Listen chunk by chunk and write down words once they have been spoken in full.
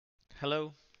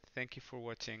Hello, thank you for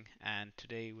watching, and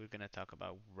today we're going to talk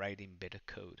about writing better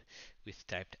code with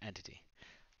typed entity.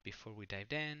 Before we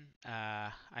dive in,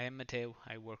 I am Mateo.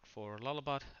 I work for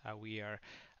Lullabot. We are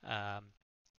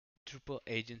Drupal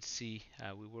agency.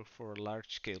 We work for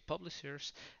large-scale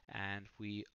publishers, and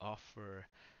we offer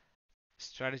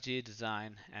strategy,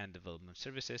 design, and development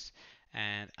services.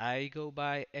 And I go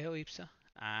by EOIPSA.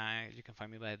 You can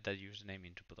find me by that username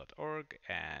in Drupal.org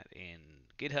and in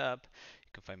GitHub. You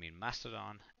can find me in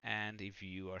Mastodon. And if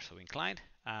you are so inclined,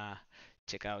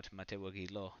 check out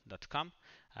mateoaguilo.com.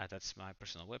 That's my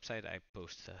personal website. I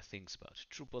post things about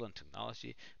Drupal and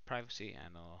technology, privacy,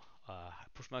 and I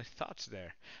post my thoughts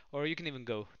there. Or you can even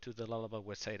go to the Lullaby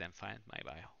website and find my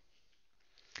bio.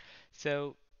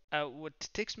 So, what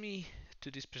takes me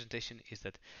to this presentation is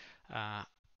that uh,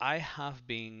 I have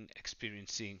been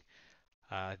experiencing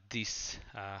this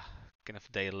kind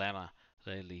of dilemma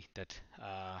lately that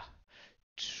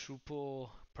Drupal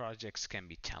projects can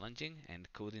be challenging,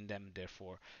 and coding them,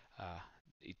 therefore, uh,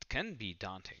 it can be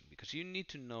daunting because you need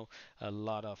to know a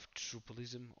lot of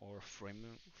Drupalism or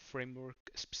framework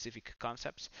specific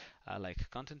concepts like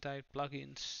content type,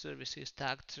 plugins, services,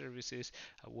 tagged services.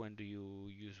 When do you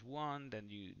use one? Then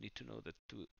you need to know that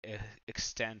to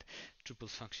extend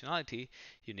Drupal's functionality,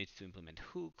 you need to implement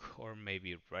hook or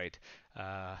maybe write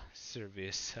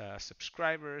service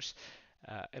subscribers,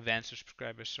 event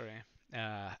subscribers, sorry,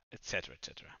 etc.,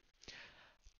 etc.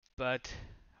 But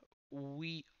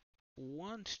we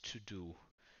want to do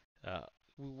uh,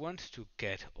 we want to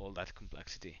get all that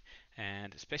complexity,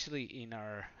 and especially in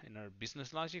our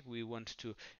business logic, we want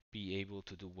to be able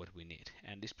to do what we need.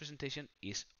 And this presentation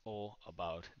is all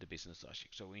about the business logic.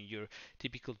 So in your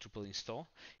typical Drupal install,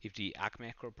 if the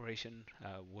Acme Corporation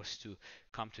was to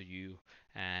come to you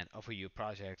and offer you a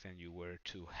project, and you were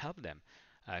to help them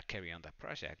carry on that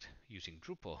project using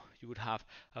Drupal, you would have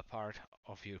a part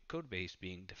of your code base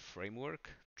being the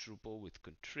framework, Drupal with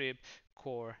contrib,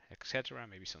 core, etc.,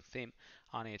 maybe some theme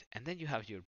on it. And then you have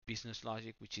your business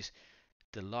logic, which is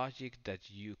the logic that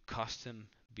you custom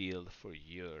build for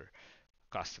your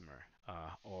customer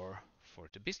or for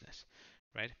the business,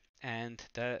 right? And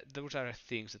those are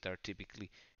things that are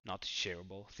typically not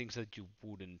shareable, things that you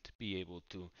wouldn't be able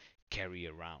to carry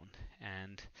around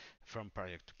and from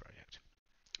project to project.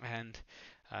 And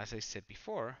as I said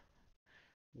before,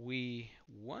 we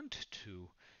want to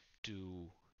do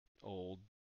all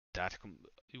that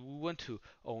we want to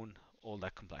own all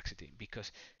that complexity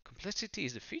because complexity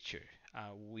is the feature.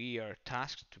 We are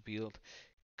tasked to build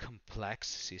complex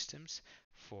systems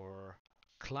for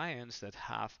clients that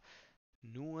have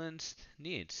nuanced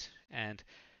needs, and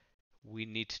we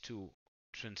need to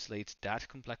translate that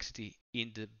complexity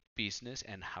in the business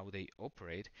and how they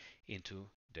operate into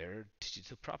their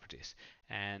digital properties.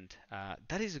 And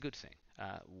that is a good thing.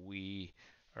 We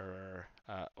or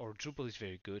Drupal is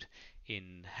very good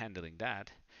in handling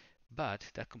that, but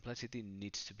that complexity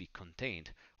needs to be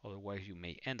contained. Otherwise, you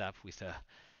may end up with a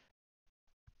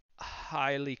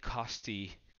highly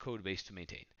costly code base to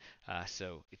maintain.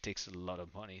 So it takes a lot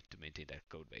of money to maintain that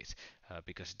code base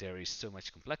because there is so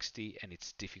much complexity and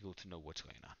it's difficult to know what's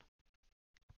going on.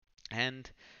 And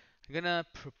I'm gonna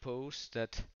propose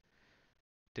that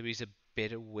there is a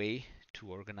better way to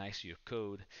organize your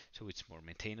code so it's more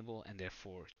maintainable and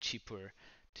therefore cheaper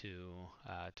to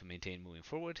maintain moving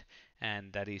forward.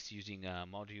 And that is using a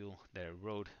module that I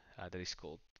wrote that is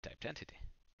called typed entity.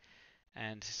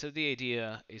 And so the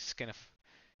idea is kind of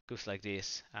goes like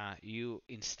this. You,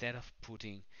 instead of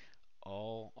putting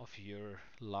all of your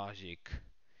logic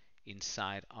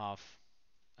inside of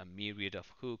a myriad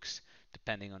of hooks,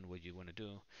 depending on what you want to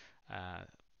do, uh,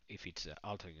 if it's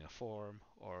altering a form,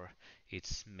 or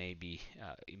it's maybe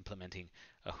implementing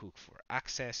a hook for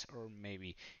access, or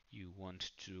maybe you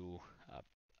want to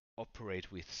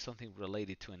operate with something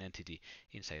related to an entity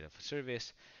inside of a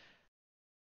service,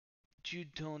 you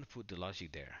don't put the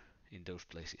logic there in those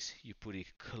places. You put it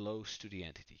close to the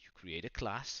entity. You create a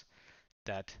class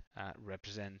that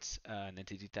represents an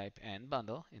entity type and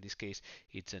bundle. In this case,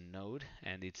 it's a node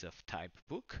and it's of type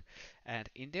book. And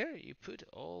in there, you put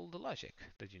all the logic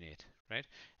that you need, right?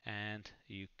 And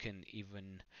you can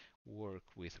even work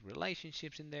with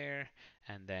relationships in there.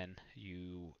 And then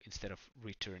you, instead of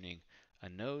returning a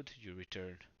node, you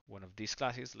return one of these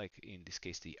classes, like in this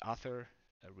case, the author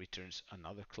returns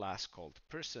another class called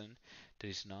person that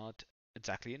is not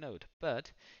exactly a node,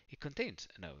 but it contains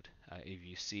a node. If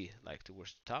you see like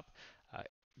towards the top, uh,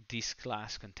 this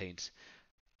class contains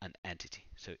an entity.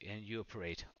 So and you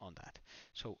operate on that.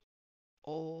 So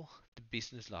all the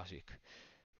business logic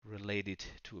related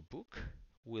to a book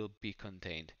will be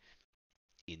contained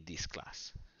in this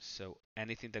class. So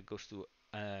anything that goes to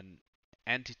an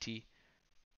entity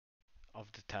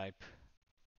of the type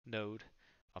node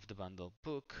of the bundle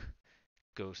book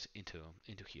goes into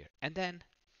here. And then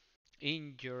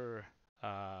in your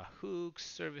hooks,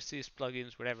 services,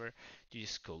 plugins, whatever, you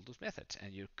just call those methods,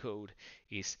 and your code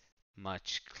is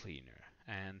much cleaner.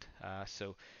 And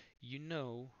so you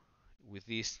know, with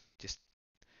this just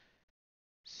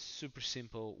super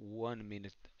simple 1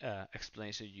 minute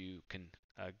explanation, you can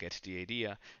get the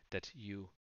idea that you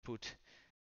put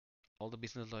all the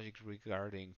business logic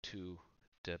regarding to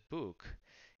the book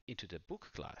into the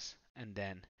book class, and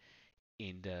then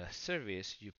in the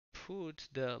service you put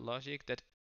the logic that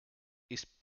is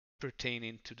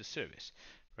pertaining to the service,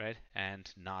 right,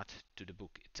 and not to the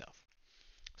book itself.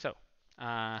 So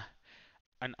uh,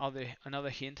 another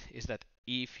hint is that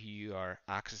if you are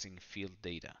accessing field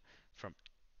data from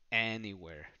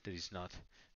anywhere that is not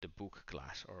the book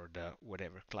class or the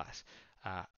whatever class,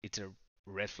 it's a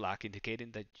red flag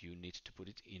indicating that you need to put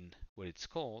it in what it's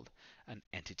called an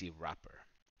entity wrapper.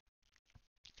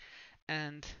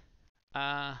 And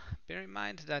bear in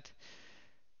mind that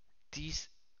this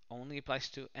only applies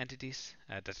to entities.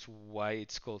 That's why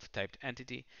it's called typed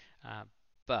entity. Uh,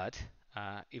 but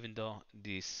even though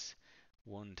this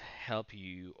won't help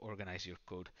you organize your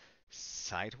code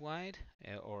site-wide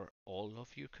or all of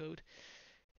your code,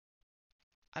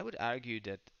 I would argue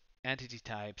that entity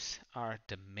types are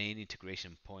the main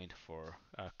integration point for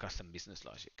custom business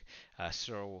logic.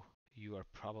 So you are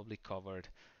probably covered,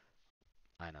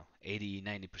 I don't know, 80,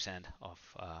 90% of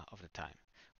the time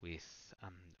with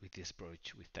this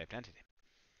approach with typed entity.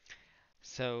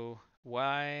 So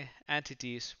why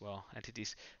entities? Well,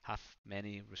 entities have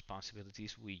many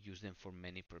responsibilities. We use them for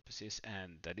many purposes,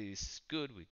 and that is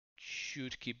good. We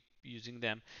should keep using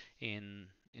them in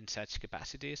such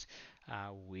capacities.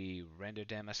 We render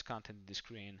them as content in the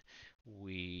screen.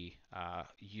 We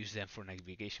use them for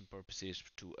navigation purposes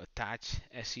to attach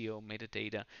SEO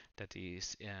metadata that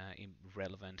is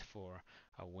relevant for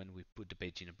when we put the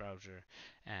page in a browser,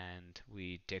 and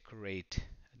we decorate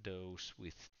those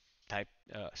with type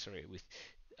with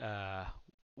uh,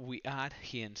 we add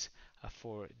hints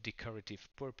for decorative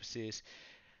purposes.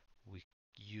 We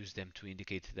use them to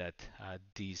indicate that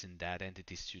these and that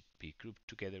entities should be grouped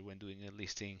together when doing a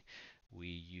listing. We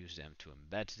use them to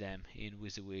embed them in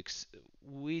WYSIWYGs.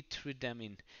 We treat them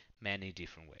in many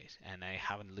different ways, and I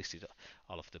haven't listed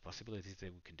all of the possibilities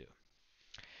that we can do.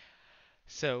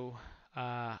 So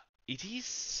it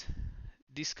is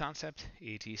this concept,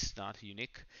 it is not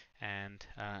unique, and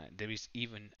there is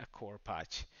even a core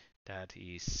patch that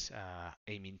is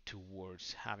aiming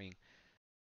towards having,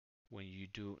 when you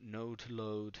do node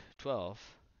load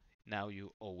 12, now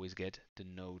you always get the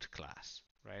node class,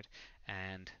 right?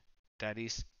 And that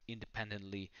is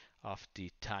independently of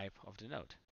the type of the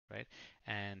node, right?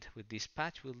 And with this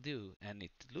patch will do, and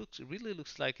it really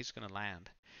looks like it's going to land,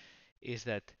 is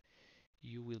that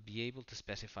you will be able to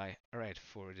specify, all right,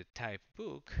 for the type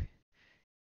book,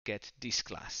 get this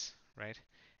class, right?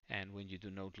 And when you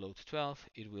do node load 12,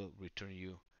 it will return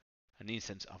you an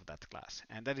instance of that class.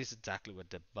 And that is exactly what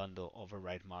the bundle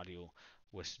override module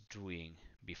was doing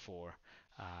before.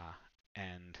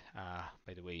 And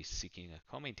by the way, seeking a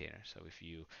co-maintainer. So if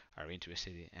you are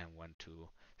interested and want to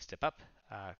step up,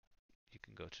 you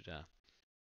can go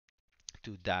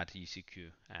to that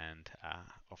ECQ and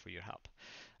offer your help.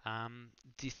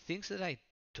 The things that I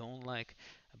don't like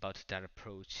about that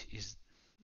approach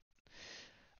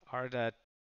are that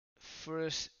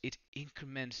first, it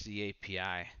increments the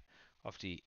API of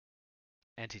the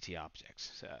entity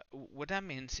objects. So what that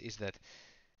means is that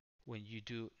when you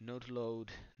do node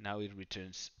load, now it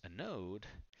returns a node,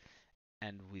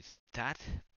 and with that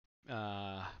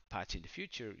patch in the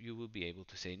future, you will be able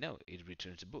to say no, it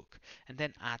returns a book, and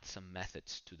then add some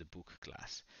methods to the book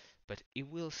class. But it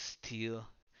will still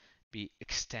be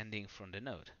extending from the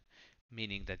node,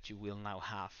 meaning that you will now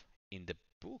have in the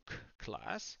book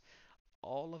class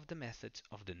all of the methods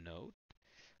of the node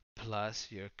plus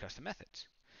your custom methods.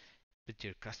 But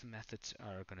your custom methods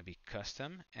are going to be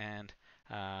custom, and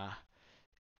uh,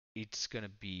 it's going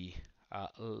to be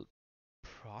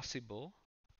possible.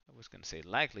 I was going to say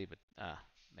likely, but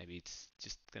maybe it's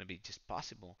just going to be just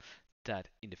possible that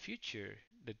in the future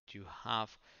that you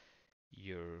have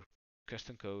your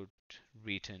custom code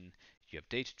written, you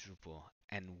update Drupal,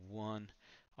 and one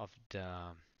of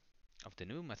the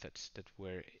new methods that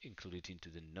were included into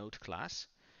the node class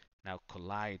now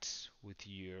collides with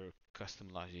your custom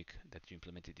logic that you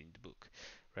implemented in the book,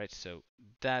 right? So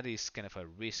that is kind of a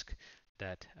risk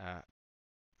that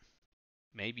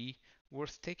may be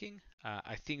worth taking.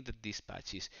 I think that this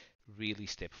patch is really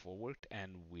step forward,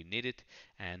 and we need it,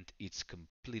 and it's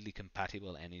completely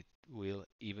compatible, and it will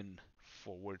even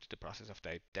forward the process of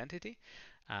the identity.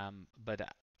 But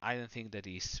I don't think that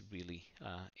is really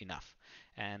enough.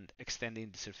 And extending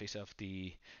the surface of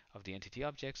the entity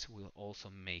objects will also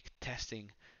make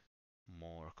testing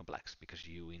more complex because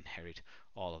you inherit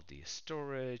all of the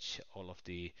storage, all of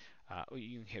the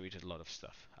you inherit a lot of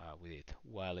stuff with it.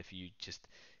 While if you just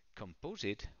compose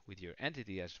it with your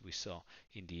entity, as we saw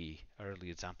in the early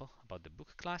example about the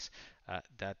book class,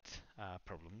 that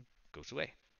problem goes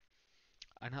away.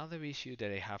 Another issue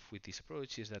that I have with this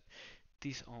approach is that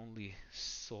this only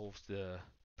solves the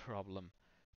problem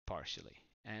partially,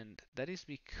 and that is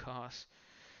because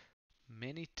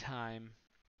many times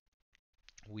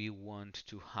we want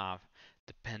to have,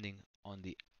 depending on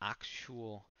the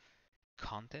actual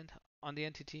content on the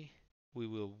entity, we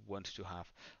will want to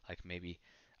have like maybe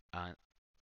an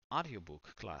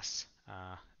audiobook class,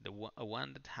 a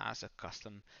one that has a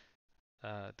custom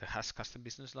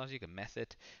business logic, a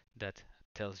method that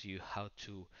tells you how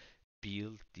to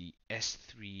build the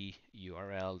S3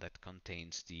 URL that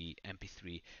contains the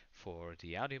MP3 for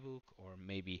the audiobook, or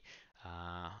maybe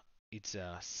uh, it's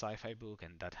a sci-fi book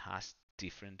and that has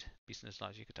different business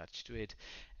logic attached to it.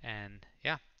 And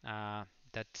yeah,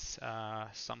 that's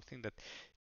something that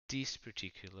this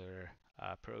particular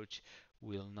approach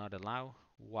will not allow,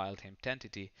 while temp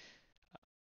entity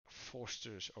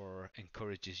fosters or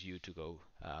encourages you to go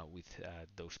with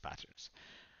those patterns.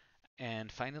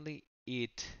 And finally,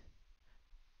 it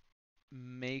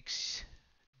makes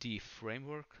the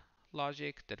framework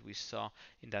logic that we saw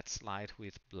in that slide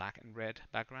with black and red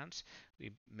backgrounds.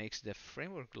 It makes the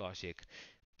framework logic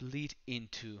bleed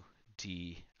into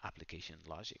the application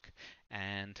logic,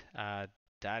 and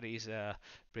that is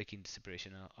breaking the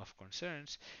separation of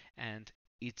concerns, and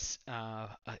it's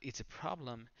a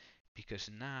problem because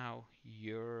now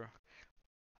you're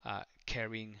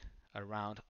carrying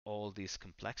around all this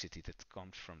complexity that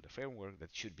comes from the framework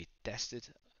that should be tested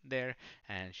there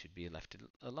and should be left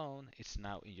alone. It's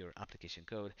now in your application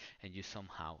code, and you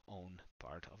somehow own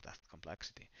part of that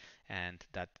complexity. And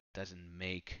that doesn't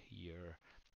make your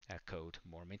code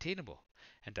more maintainable.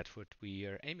 And that's what we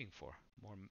are aiming for,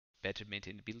 more better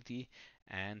maintainability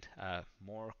and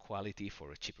more quality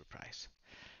for a cheaper price.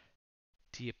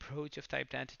 The approach of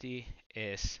typed entity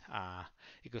is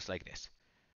it goes like this.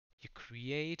 You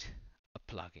create a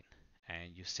plugin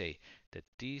and you say that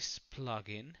this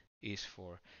plugin is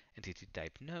for entity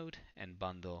type node and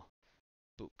bundle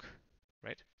book,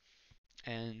 right?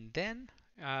 And then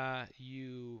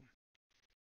you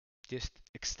just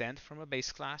extend from a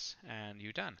base class and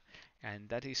you're done. And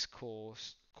that is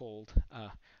called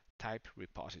a type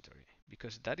repository,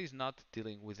 because that is not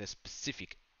dealing with a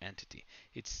specific entity.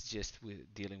 It's just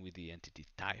dealing with the entity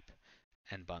type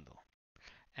and bundle.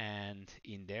 And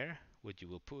in there, what you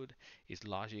will put is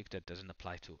logic that doesn't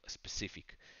apply to a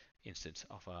specific instance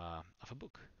of a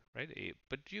book, right?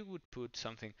 But you would put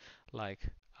something like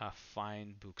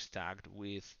find books tagged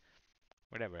with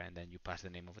whatever, and then you pass the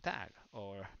name of a tag,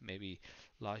 or maybe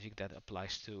logic that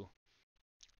applies to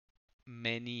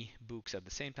many books at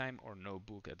the same time or no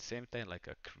book at the same time, like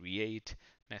a create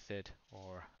method,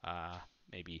 or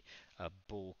maybe a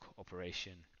bulk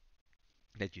operation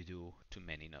that you do to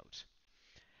many nodes.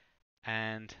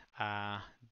 And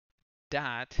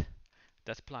that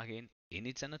that plugin in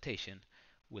its annotation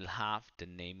will have the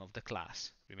name of the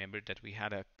class. Remember that we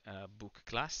had a book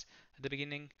class at the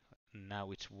beginning.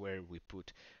 Now it's where we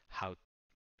put how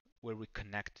where we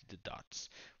connect the dots,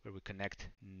 where we connect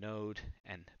node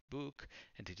and book,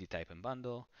 entity type and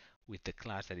bundle with the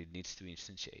class that it needs to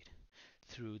instantiate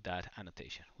through that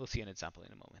annotation. We'll see an example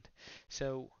in a moment.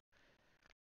 So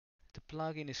the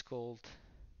plugin is called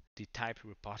the type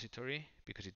repository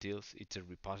because it's a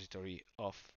repository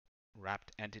of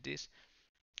wrapped entities,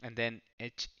 and then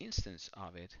each instance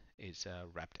of it is a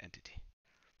wrapped entity.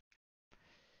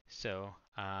 So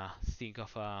think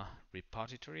of a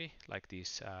repository like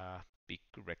this big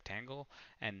rectangle,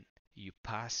 and you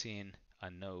pass in a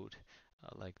node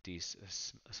like this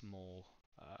small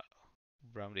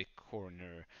rounded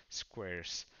corner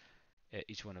squares.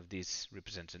 Each one of these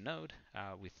represents a node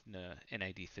with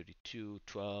NID 32,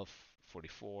 12,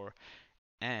 44,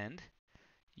 and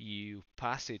you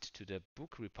pass it to the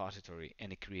book repository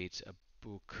and it creates a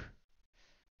book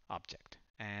object.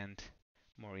 And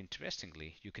more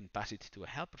interestingly, you can pass it to a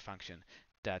helper function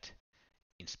that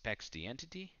inspects the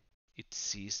entity. It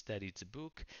sees that it's a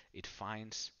book. It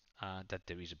finds that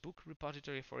there is a book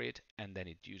repository for it, and then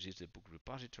it uses the book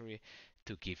repository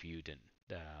to give you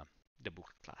the the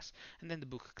book class. And then the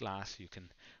book class, you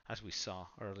can, as we saw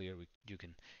earlier, you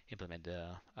can implement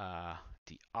the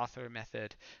author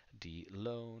method, the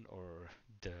loan, or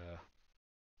the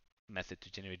method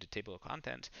to generate the table of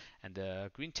contents. And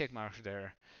the green check marks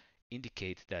there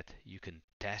indicate that you can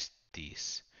test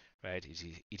these, right?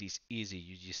 It is easy.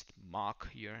 You just mock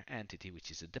your entity,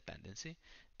 which is a dependency,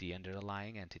 the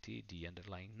underlying entity, the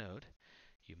underlying node.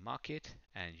 You mock it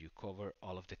and you cover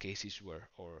all of the cases where,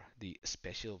 or the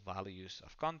special values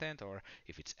of content, or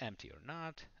if it's empty or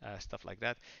not, stuff like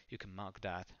that. You can mock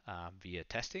that via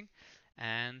testing,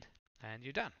 and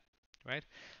you're done, right?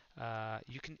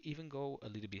 You can even go a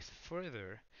little bit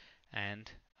further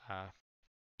and uh,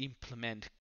 implement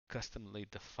customly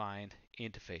defined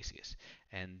interfaces,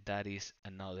 and that is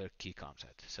another key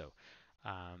concept. So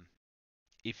um,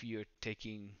 if you're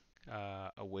taking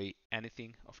away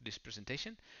anything of this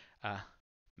presentation, uh,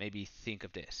 maybe think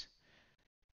of this.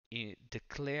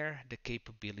 Declare the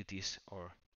capabilities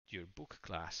or your book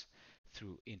class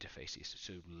through interfaces.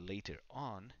 So later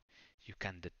on, you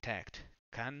can detect,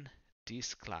 can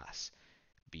this class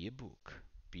be a book,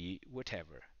 be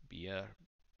whatever, be a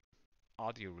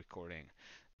audio recording,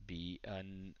 be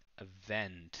an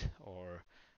event or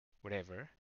whatever,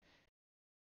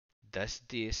 does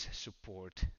this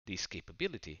support this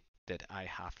capability that I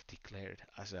have declared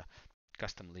as a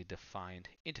customly defined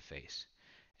interface?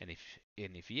 And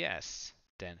if yes,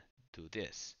 then do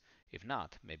this. If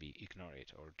not, maybe ignore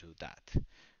it or do that,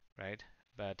 right?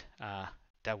 But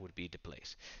that would be the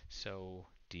place. So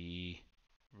the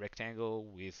rectangle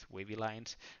with wavy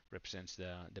lines represents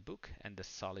the book, and the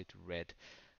solid red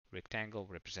rectangle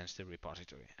represents the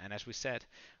repository. And as we said,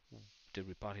 the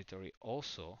repository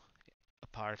also, a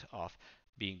part of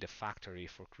being the factory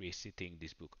for creating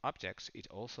these book objects, it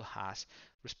also has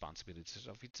responsibilities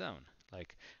of its own,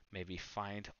 like maybe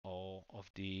find all of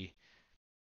the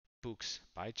books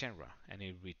by genre, and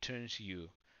it returns you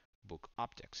book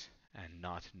objects and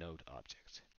not node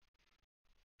objects.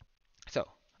 So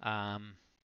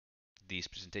this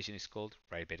presentation is called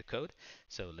Write Better Code.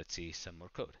 So let's see some more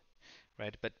code,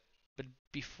 right? But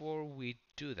before we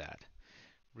do that,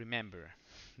 remember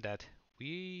that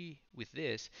with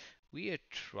this, we are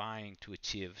trying to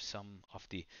achieve some of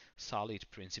the solid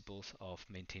principles of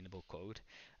maintainable code,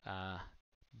 uh,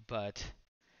 but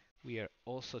we are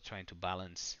also trying to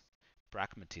balance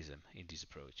pragmatism in this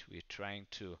approach. We're trying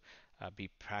to be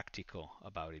practical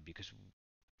about it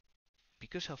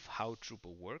because of how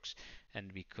Drupal works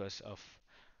and because of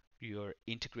you're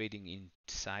integrating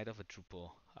inside of a Drupal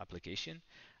application,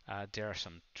 there are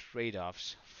some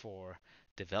trade-offs for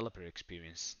developer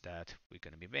experience that we're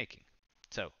going to be making.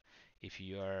 So if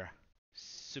you are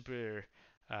super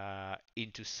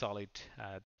into solid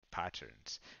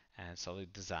patterns and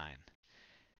solid design,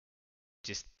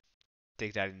 just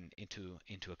take that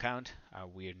into account.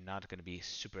 We're not going to be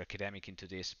super academic into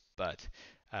this, but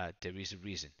there is a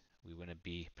reason. We want to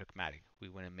be pragmatic. We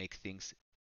want to make things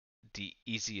the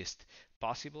easiest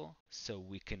possible so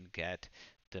we can get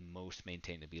the most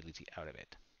maintainability out of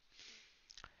it.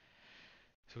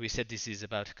 So we said this is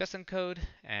about custom code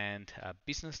and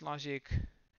business logic,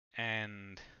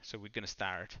 and so we're going to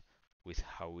start with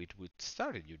how it would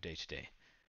start in your day-to-day.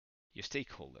 Your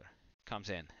stakeholder comes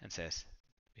in and says,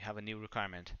 we have a new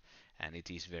requirement, and it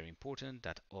is very important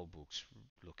that all books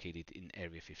located in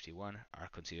Area 51 are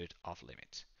considered off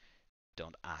limits.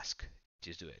 Don't ask,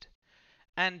 just do it.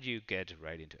 And you get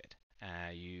right into it.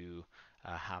 You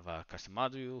have a custom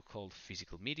module called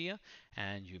physical media,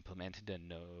 and you implement the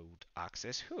node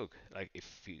access hook. Like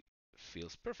if it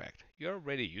feels perfect, you're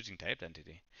already using typed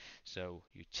entity, so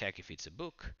you check if it's a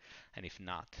book, and if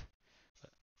not,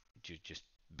 you just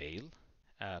bail.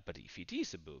 But if it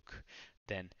is a book,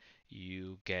 then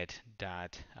you get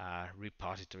that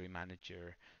repository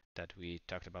manager that we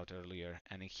talked about earlier.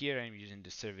 And here I'm using the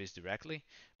service directly,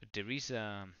 but there is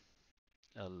a,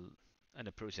 an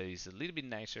approach that is a little bit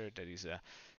nicer, that is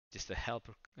just a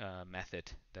helper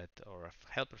method that, or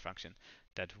a helper function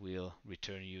that will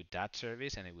return you that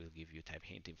service, and it will give you type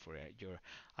hinting for your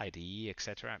IDE,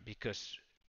 etc. Because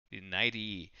in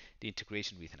IDE, the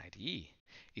integration with an IDE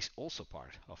is also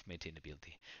part of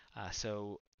maintainability.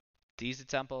 So this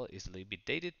example is a little bit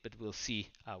dated, but we'll see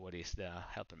what is the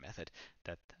helper method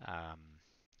that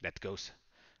that goes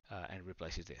and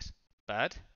replaces this.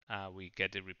 But we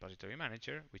get the repository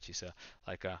manager, which is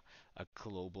like a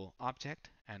global object,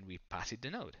 and we pass it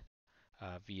the node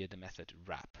via the method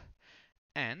wrap,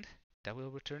 and that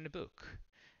will return the book.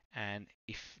 And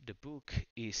if the book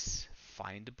is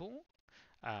findable,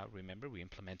 remember we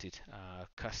implemented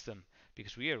custom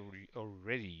because we are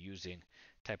already using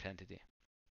typed entity.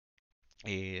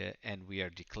 and we are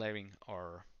declaring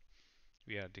our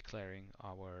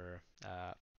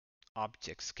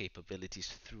objects capabilities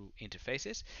through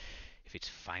interfaces. If it's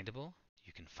findable,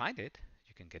 you can find it,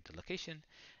 you can get the location,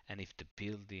 and if the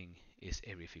building is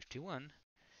Area 51,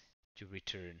 you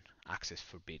return access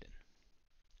forbidden,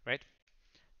 right?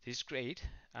 This is great.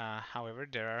 However,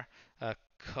 there are a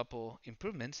couple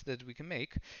improvements that we can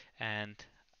make, and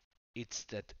it's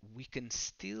that we can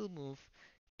still move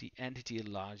the entity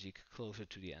logic closer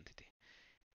to the entity.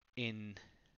 In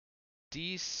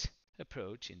this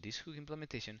approach, in this hook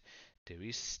implementation, there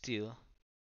is still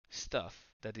stuff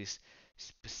that is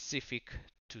specific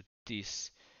to this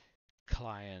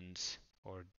client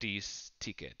or this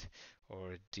ticket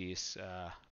or this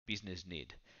business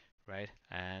need, right?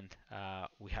 And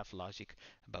we have logic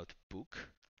about book,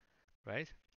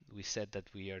 right? We said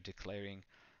that we are declaring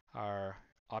our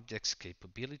object's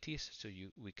capabilities, so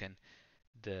we can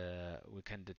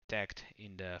detect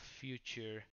in the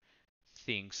future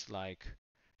things like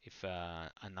if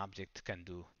an object can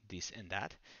do this and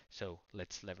that. So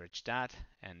let's leverage that,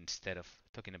 and instead of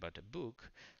talking about a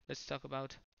book, let's talk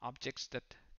about objects that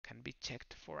can be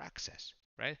checked for access,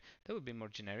 right? That would be more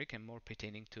generic and more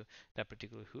pertaining to that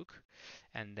particular hook.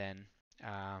 And then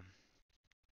um,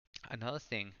 another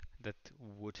thing that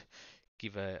would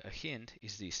give a hint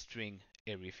is the string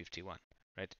Area 51,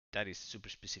 right? That is super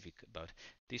specific about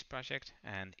this project,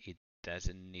 and it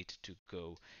doesn't need to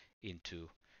go into,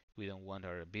 we don't want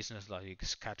our business logic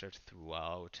scattered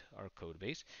throughout our code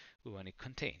base. We want it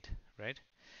contained, right?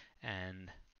 And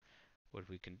what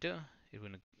we can do is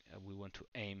we want to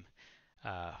aim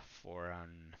for a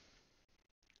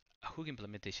hook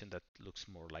implementation that looks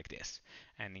more like this.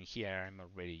 And in here, I'm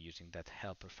already using that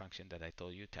helper function that I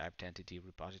told you, typed entity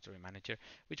repository manager,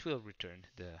 which will return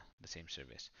the same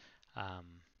service.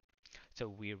 So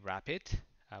we wrap it,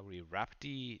 we wrap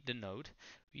the node.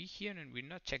 We here and we're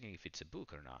not checking if it's a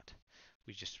book or not.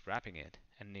 We're just wrapping it.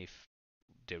 And if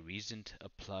there isn't a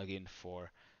plugin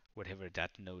for whatever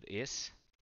that node is,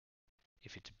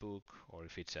 if it's a book or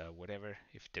if it's a whatever,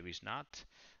 if there is not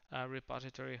a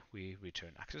repository, we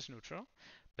return access neutral.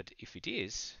 But if it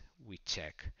is, we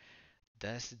check,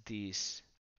 does this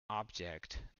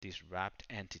object, this wrapped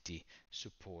entity,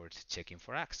 support checking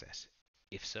for access?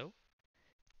 If so,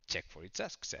 check for its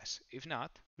access. If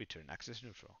not, return access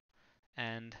neutral.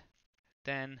 And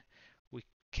then we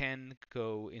can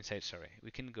go inside, we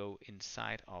can go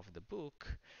inside of the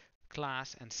book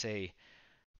class and say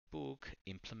book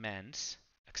implements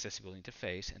accessible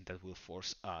interface, and that will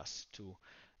force us to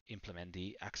implement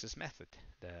the access method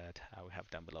that we have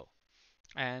down below.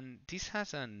 And this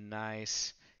has a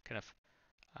nice kind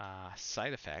of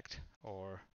side effect,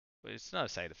 or well, it's not a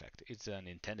side effect, it's an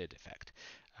intended effect.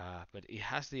 But it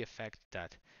has the effect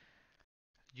that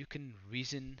you can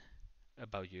reason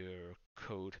about your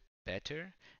code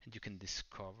better, and you can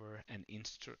discover and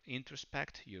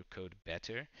introspect your code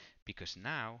better, because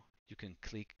now you can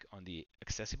click on the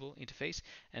accessible interface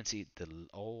and see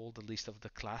all the list of the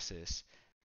classes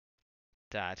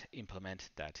that implement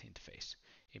that interface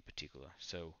in particular.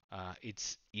 So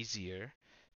it's easier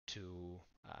to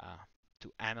uh,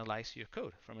 to analyze your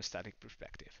code from a static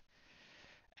perspective.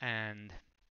 And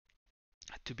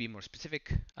to be more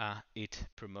specific, it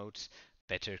promotes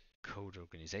better code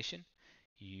organization.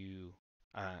 You,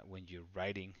 when you're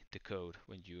writing the code,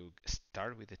 when you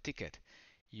start with a ticket,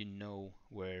 you know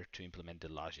where to implement the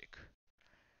logic.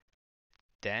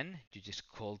 Then you just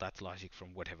call that logic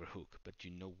from whatever hook, but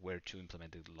you know where to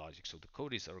implement the logic. So the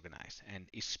code is organized and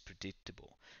is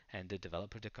predictable, and the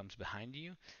developer that comes behind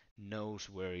you knows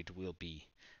where it will be,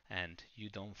 and you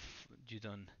don't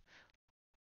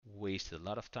waste a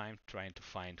lot of time trying to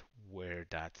find where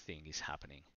that thing is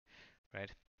happening,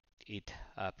 right? It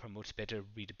promotes better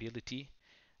readability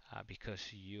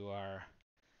because you are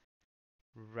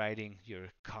writing your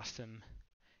custom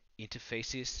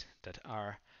interfaces that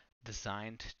are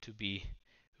designed to be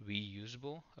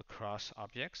reusable across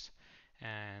objects,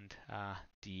 and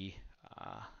the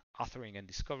uh, authoring and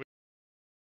discovery.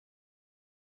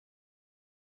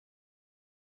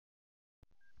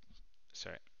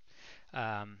 Sorry.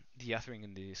 The authoring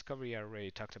and the discovery, I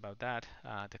already talked about that.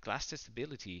 The class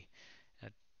testability, uh,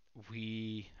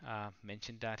 we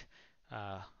mentioned that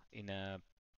uh, in a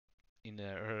in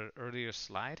the earlier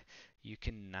slide. You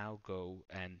can now go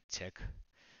and check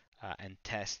and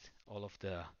test all of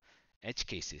the edge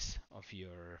cases of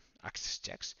your access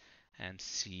checks and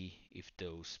see if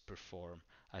those perform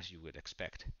as you would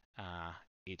expect.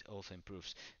 It also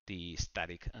improves the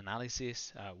static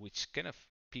analysis, which kind of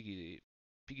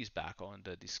piggies back on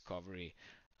the discovery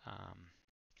um,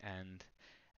 and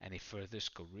it furthers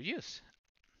code reuse.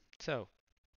 So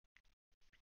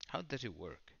how does it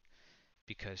work?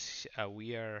 Because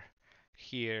we are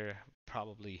here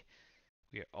probably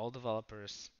we are all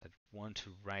developers that want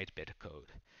to write better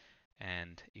code.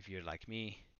 And if you're like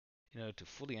me, to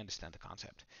fully understand the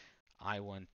concept, I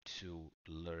want to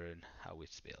learn how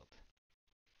it's built.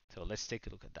 So let's take a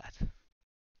look at that.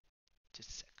 Just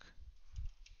a sec.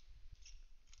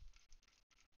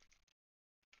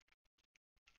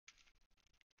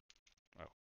 Oh,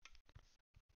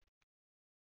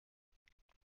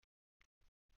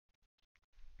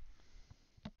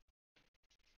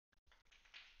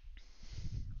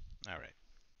 all right.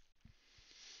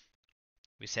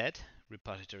 We said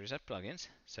repositories are plugins,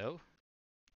 so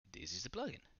this is the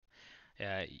plugin.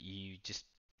 You just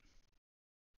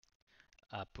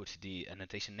put the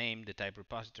annotation name, the type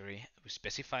repository, we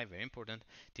specify, very important,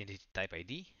 the entity type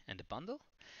ID and the bundle.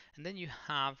 And then you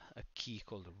have a key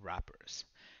called wrappers.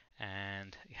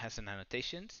 And it has an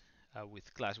annotation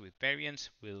with class with variants.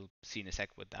 We'll see in a sec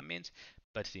what that means.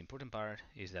 But the important part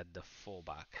is that the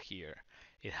fallback here,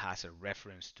 it has a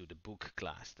reference to the book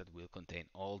class that will contain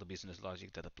all the business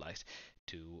logic that applies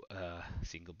to a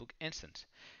single book instance.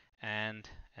 And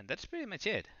that's pretty much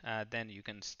it. Then you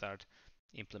can start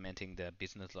implementing the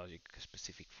business logic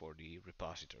specific for the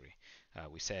repository.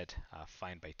 We said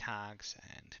find by tags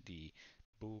and the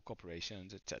book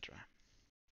operations, etc.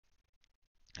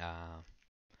 Uh,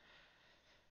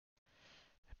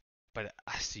 but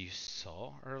as you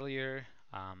saw earlier,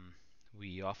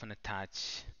 we often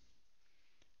attach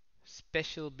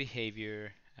special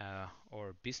behavior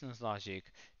or business logic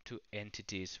to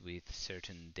entities with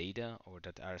certain data or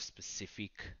that are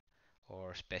specific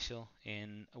or special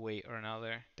in a way or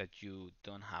another that you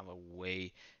don't have a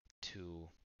way to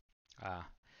uh,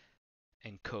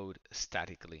 encode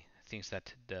statically. Things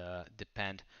that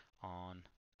depend on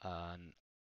an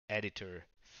editor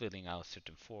filling out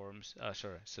certain forms,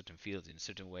 certain fields in a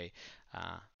certain way.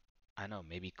 Uh, I know,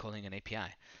 maybe calling an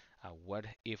API. What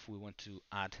if we want to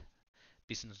add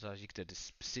business logic that is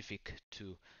specific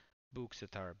to books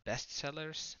that are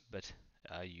bestsellers, but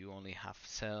you only have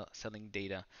selling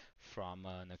data from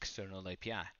an external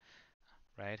API,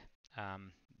 right?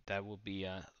 Um, that would be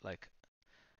like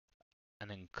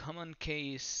an uncommon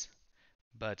case,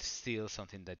 but still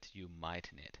something that you might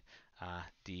need.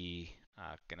 The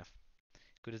kind of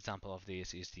good example of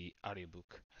this is the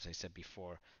audiobook, as I said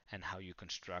before, and how you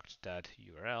construct that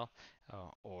URL,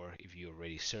 or if you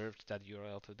already served that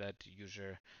URL to that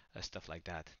user, stuff like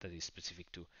that, that is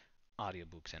specific to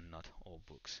audiobooks and not all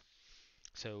books.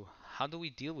 So how do we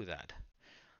deal with that?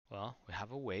 Well, we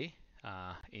have a way.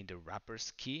 In the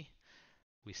wrappers key,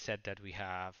 we said that we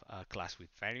have a class with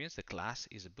variants. The class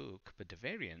is a book, but the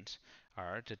variants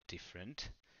are the different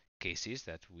cases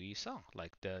that we saw,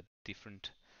 like the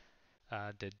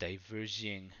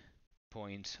diverging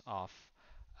points of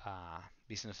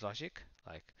business logic,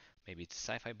 like maybe it's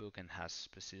a sci-fi book and has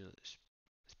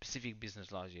specific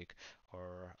business logic,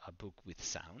 or a book with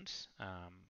sounds.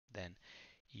 Then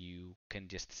you can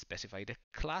just specify the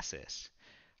classes.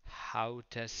 How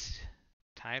does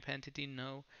type entity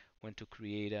know when to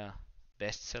create a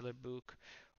bestseller book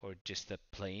or just a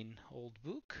plain old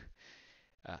book?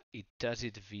 It does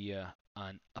it via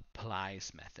an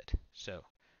applies method. So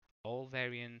all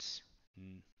variants,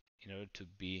 in order to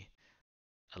be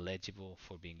eligible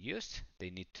for being used, they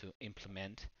need to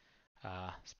implement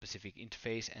a specific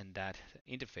interface, and that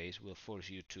interface will force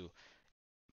you to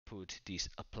put this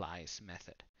applies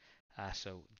method.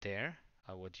 So there,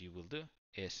 what you will do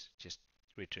is just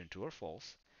return true or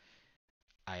false.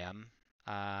 I am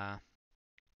uh,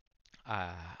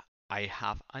 uh, I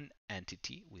have an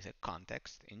entity with a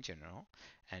context in general,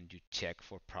 and you check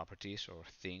for properties or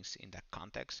things in that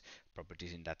context,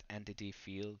 properties in that entity,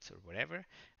 fields, or whatever,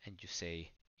 and you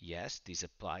say yes, this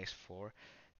applies for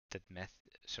that method.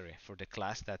 Sorry, for the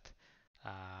class uh,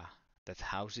 that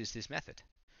houses this method.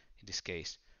 In this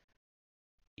case,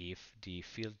 if the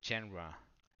field genre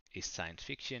is science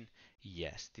fiction,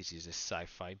 yes, this is a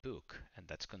sci-fi book, and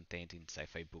that's contained in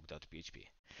sci-fi book.php.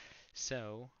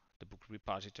 So the book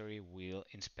repository will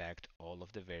inspect all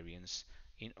of the variants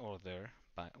in order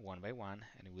by one,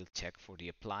 and it will check for the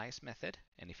applies method.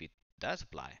 And if it does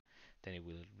apply, then it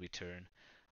will return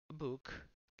a book,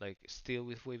 like still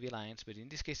with wavy lines, but in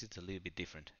this case it's a little bit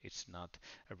different. It's not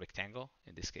a rectangle.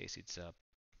 In this case, it's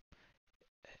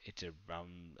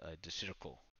around the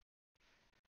circle,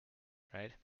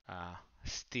 right?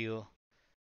 Still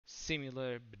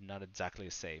similar, but not exactly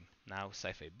the same. Now,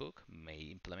 sci-fi book may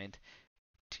implement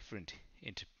different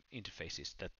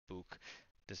interfaces that book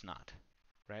does not,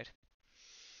 right?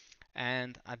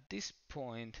 And at this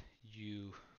point,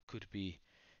 you could be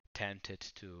tempted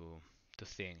to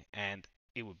think, and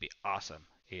it would be awesome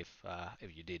if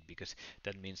you did, because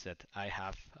that means that I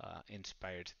have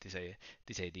inspired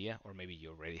this idea, or maybe you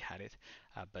already had it,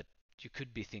 but you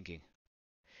could be thinking,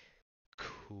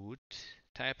 could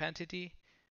type entity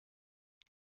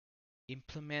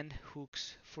implement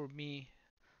hooks for me?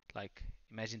 Like,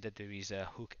 imagine that there is a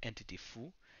hook entity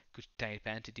foo. Could type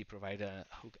entity provide a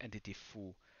hook entity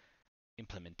foo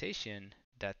implementation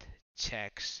that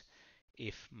checks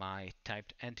if my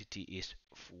typed entity is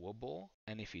fooable,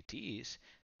 and if it is,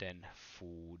 then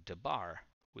foo the bar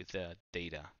with the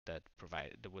data that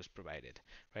was provided,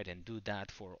 right? And do that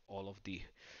for all of the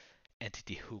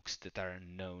entity hooks that are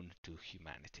known to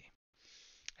humanity.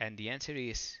 And the answer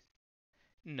is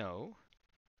no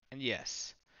and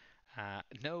yes.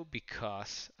 No,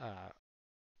 because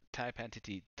type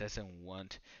entity doesn't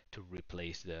want to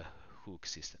replace the hook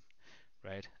system,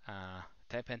 right?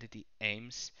 Type entity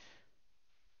aims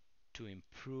to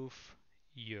improve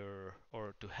your,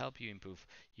 or to help you improve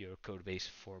your code base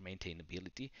for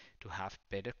maintainability, to have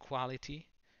better quality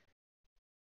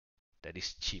that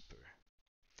is cheaper,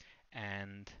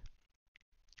 and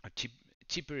cheap,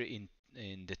 cheaper in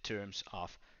the terms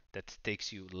of that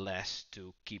takes you less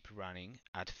to keep running,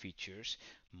 add features,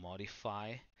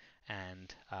 modify,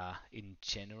 and in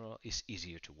general is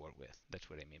easier to work with. That's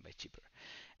what I mean by cheaper.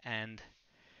 And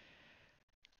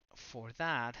for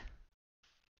that,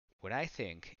 what I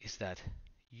think is that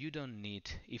you don't need,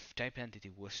 if type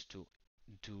entity was to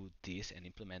do this and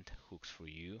implement hooks for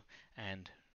you and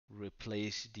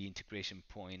replace the integration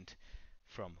point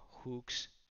from hooks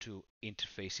to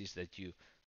interfaces that you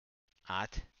add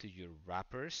to your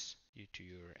wrappers, to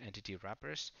your entity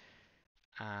wrappers,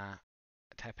 uh,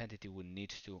 type entity would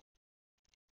need to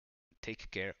take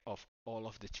care of all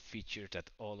of the features that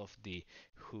all of the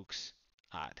hooks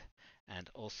add. And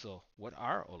also, what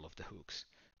are all of the hooks,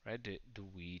 right? Do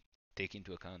we take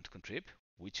into account contrib?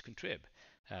 Which contrib?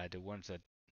 The ones that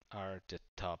are the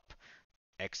top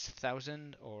X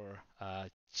thousand, or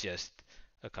just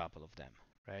a couple of them,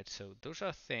 right? So those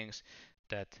are things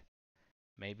that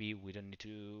maybe we don't need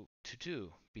to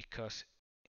do, because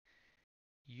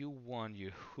you want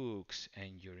your hooks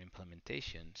and your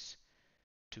implementations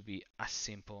to be as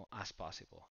simple as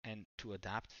possible and to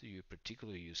adapt to your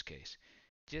particular use case.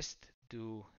 Just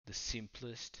do the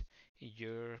simplest in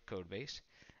your code base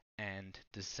and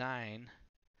design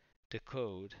the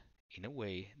code in a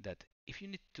way that if you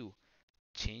need to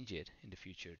change it in the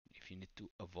future, if you need to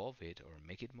evolve it or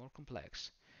make it more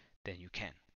complex, then you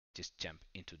can just jump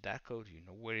into that code. You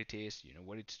know where it is, you know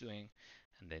what it's doing,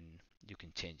 and then you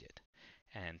can change it.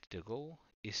 And the goal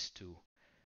is to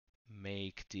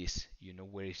make this, you know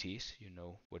where it is, you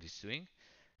know what it's doing,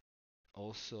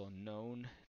 also known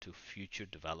to future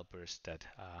developers that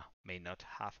may not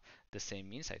have the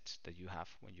same insights that you have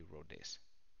when you wrote this.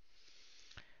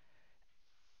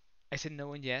 I said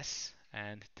no and yes,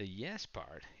 and the yes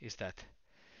part is that,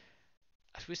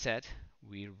 as we said,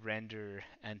 we render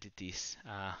entities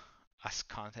as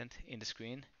content in the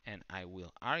screen, and I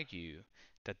will argue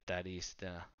that that is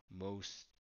the most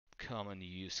common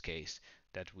use case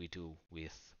that we do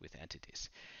with entities.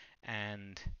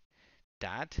 And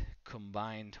that,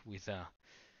 combined with the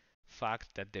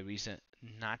fact that there is a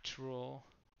natural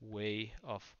way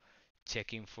of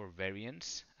checking for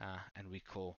variants, and we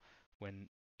call, when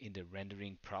in the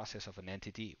rendering process of an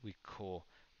entity, we call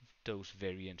those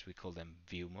variants, we call them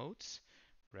view modes,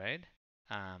 right?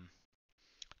 Um,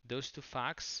 those two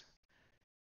facts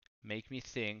make me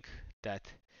think that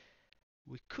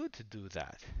we could do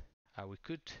that. We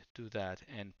could do that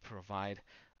and provide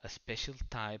a special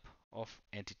type of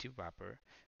entity wrapper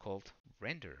called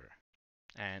renderer.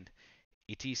 And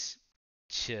it is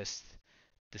just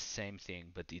the same thing,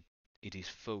 but it is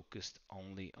focused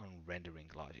only on rendering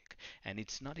logic. And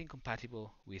it's not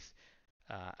incompatible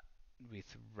uh,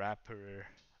 with wrapper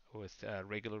with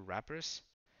regular wrappers.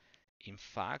 In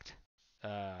fact,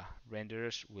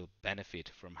 renderers will benefit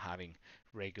from having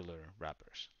regular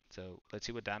wrappers. So let's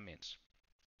see what that means.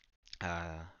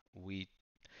 We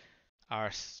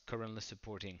are currently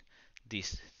supporting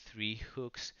these three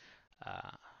hooks: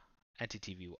 uh,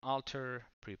 entity view alter,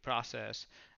 preprocess,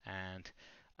 and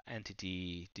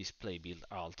entity display build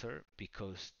alter,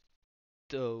 because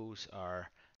those are,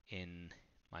 in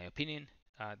my opinion,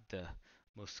 the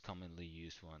most commonly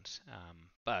used ones.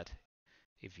 But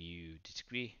if you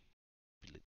disagree,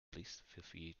 please feel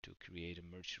free to create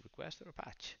a merge request or a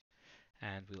patch,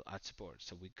 and we'll add support.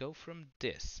 So we go from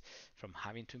this, from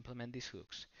having to implement these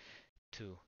hooks,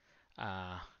 to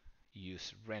uh,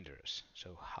 use renderers.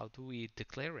 So how do we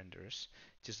declare renderers?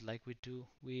 Just like we do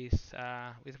with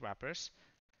wrappers.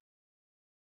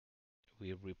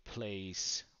 we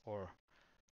replace, or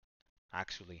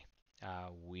actually,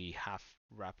 we have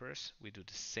wrappers. We do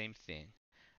the same thing,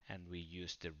 and we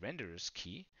use the renderers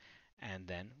key, and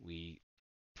then we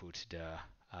put the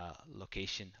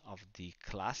location of the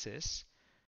classes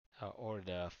or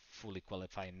the fully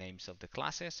qualified names of the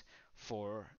classes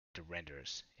for the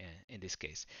renderers in this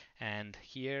case. And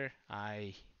here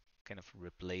I kind of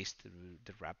replaced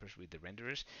the wrappers with the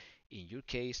renderers. In your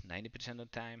case, 90% of the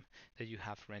time that you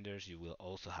have renders, you will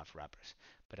also have wrappers.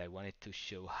 But I wanted to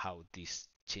show how this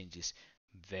changes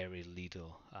very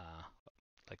little.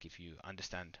 Like if you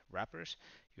understand wrappers,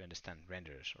 you understand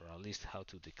renders, or at least how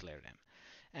to declare them.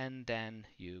 And then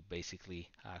you basically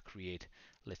create,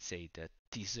 let's say, the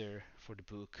teaser for the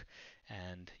book,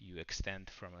 and you extend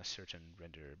from a certain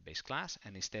render base class,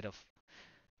 and instead of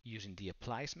using the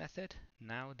applies method,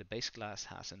 now the base class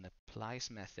has an applies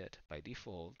method by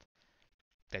default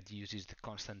that uses the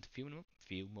constant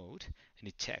view mode, and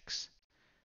it checks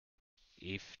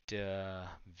if the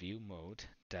view mode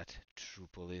that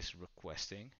Drupal is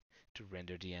requesting to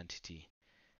render the entity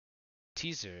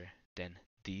teaser, then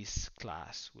this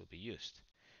class will be used,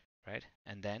 right?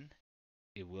 And then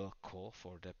it will call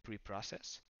for the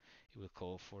pre-process, it will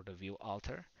call for the view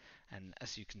alter, and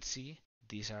as you can see,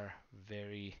 these are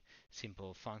very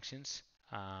simple functions,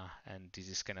 and this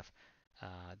is kind of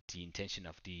the intention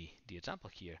of the example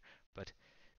here. But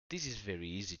this is very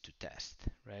easy to test,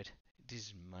 right? This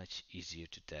is much easier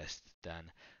to test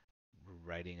than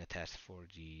writing a test for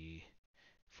the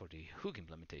hook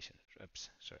implementation. Oops,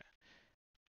 sorry.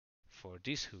 For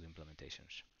these hook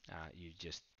implementations, you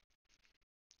just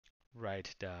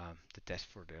write the test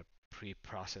for the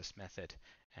pre-process method,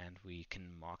 and we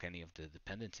can mark any of the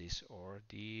dependencies or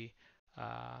the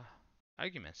uh,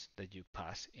 arguments that you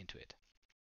pass into it.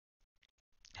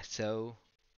 So,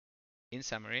 in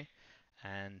summary,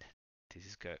 and this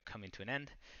is coming to an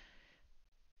end,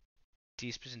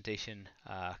 this presentation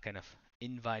kind of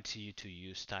invites you to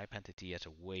use type entity as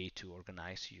a way to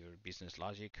organize your business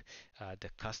logic, the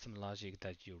custom logic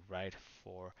that you write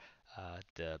for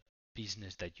the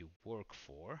business that you work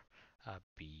for,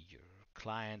 be your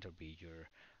client or be your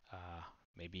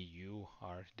maybe you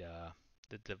are the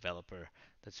developer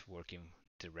that's working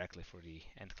directly for the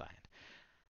end client.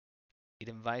 It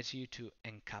invites you to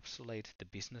encapsulate the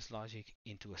business logic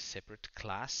into a separate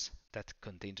class that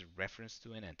contains a reference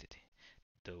to an entity.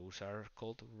 Those are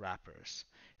called wrappers.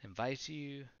 It invites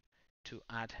you to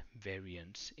add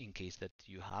variants in case that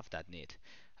you have that need.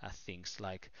 Things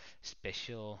like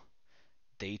special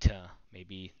data,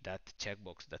 maybe that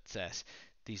checkbox that says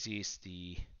this is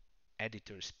the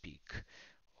editor's pick,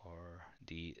 or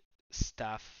the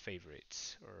staff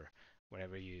favorites, or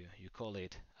whatever you call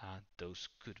it. Those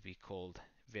could be called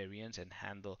variants and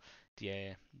handle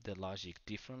the logic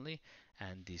differently,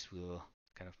 and this will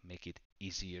kind of make it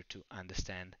easier to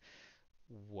understand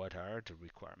what are the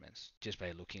requirements just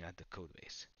by looking at the code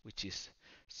base, which is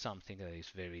something that is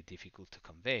very difficult to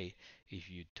convey if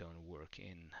you don't work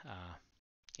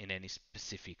in any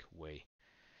specific way.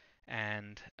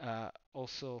 And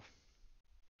also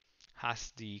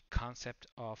has the concept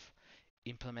of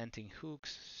implementing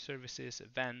hooks, services,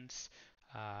 events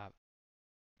uh,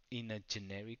 in a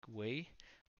generic way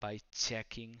by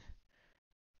checking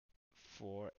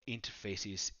for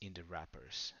interfaces in the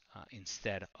wrappers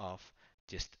instead of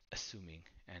just assuming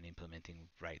and implementing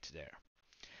right there.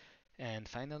 And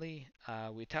finally,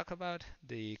 we talk about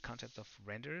the concept of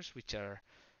renders, which are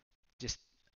just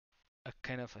a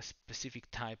kind of a specific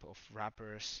type of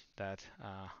wrappers that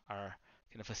are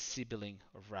kind of a sibling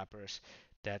of wrappers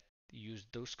that use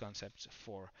those concepts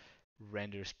for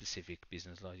render specific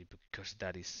business logic, because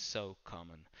that is so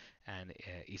common and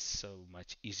it's so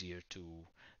much easier to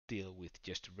deal with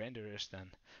just renderers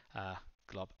than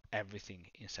glob everything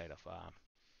inside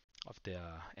of the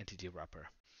entity wrapper,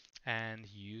 and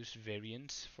use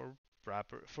variants for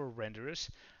renderers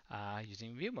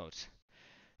using view modes.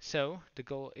 So the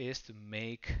goal is to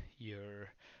make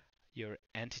your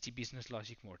entity business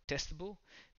logic more testable,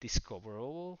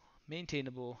 discoverable,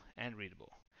 maintainable, and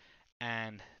readable.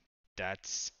 And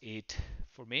that's it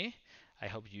for me. I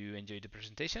hope you enjoyed the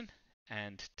presentation,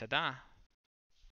 and ta-da!